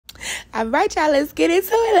All right, y'all, let's get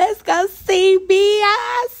into it. Let's go see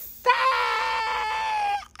Beyoncé.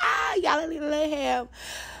 Y'all literally have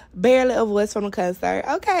barely a voice from the concert.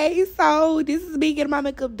 Okay, so this is me getting my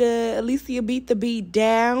makeup done. Alicia beat the beat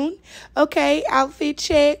down. Okay, outfit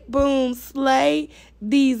check. Boom, slay.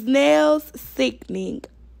 These nails, sickening.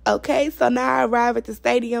 Okay, so now I arrive at the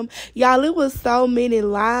stadium. Y'all, it was so many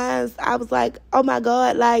lines. I was like, oh my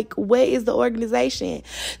God, like, where is the organization?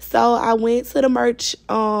 So I went to the merch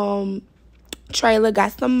trailer,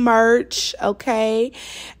 got some merch. Okay,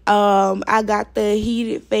 I got the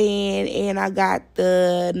heated fan and I got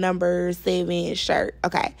the number 7 shirt.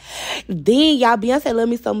 Okay, then y'all, Beyonce loved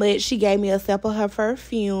me so much, she gave me a sample of her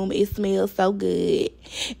perfume. It smells so good,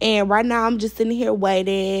 and right now I'm just sitting here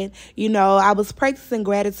waiting. You know, I was practicing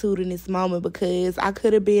gratitude in this moment because I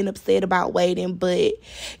could have been upset about waiting, but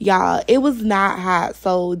y'all, it was not hot,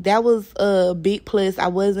 so that was a big plus. I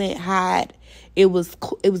wasn't hot. It was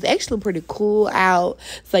actually pretty cool out.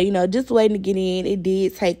 So, you know, just waiting to get in. It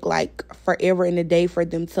did take, like, forever in the day for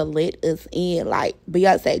them to let us in. Like,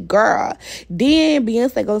 Beyonce, girl. Then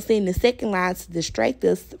Beyonce gonna sit in the second line to distract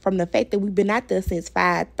us from the fact that we've been out there since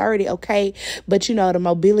 5:30, okay? But, you know, the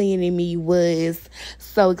mobility in me was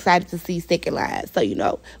so excited to see second line. So, you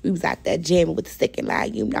know, we was out there jamming with the second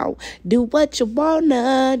line, you know. Do what you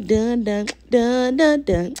wanna. Dun, dun, dun, dun,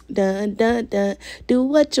 dun, dun, dun, dun. Do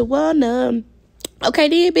what you wanna. Okay,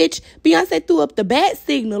 then, bitch, Beyonce threw up the bat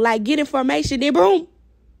signal, like, get information, then boom,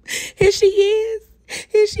 here she is.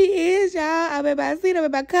 Here she is, y'all. I'm about to see them,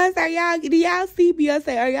 about concert, y'all. Do y'all see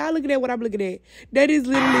Beyonce? Are y'all looking at what I'm looking at? That is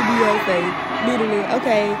literally Beyonce. Literally.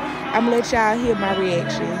 Okay, I'm going to let y'all hear my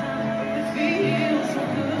reaction.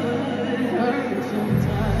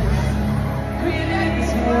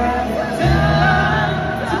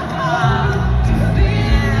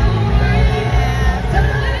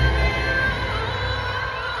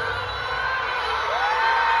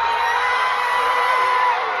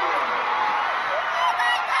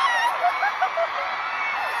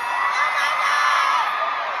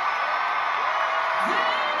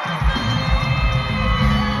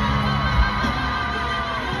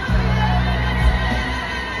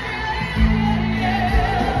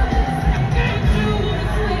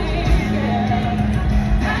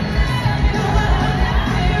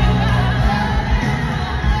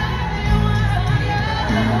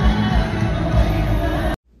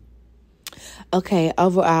 Okay,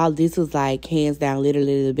 overall, this was, like, hands down,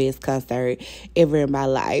 literally the best concert ever in my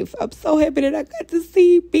life. I'm so happy that I got to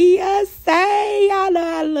see Beyonce. Y'all know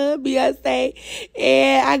I love Beyonce.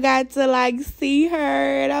 And I got to, like, see her.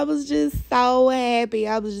 And I was just so happy.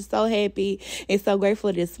 I was just so happy and so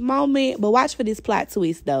grateful for this moment. But watch for this plot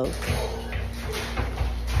twist, though.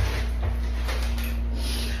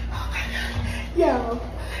 Y'all,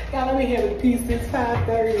 I've been having peace since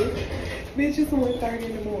 5:30. Bitch, it's 1:30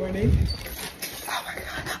 in the morning.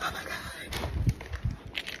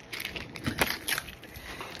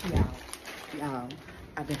 Y'all,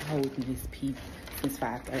 I've been holding this pee since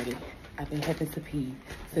 5:30. I've been having to pee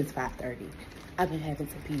since 5:30. I've been having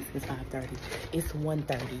to pee since 5:30. It's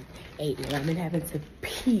 1:30 a.m. I've been having to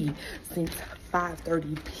pee since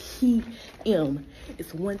 5:30 p.m.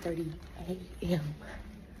 It's 1:30 a.m.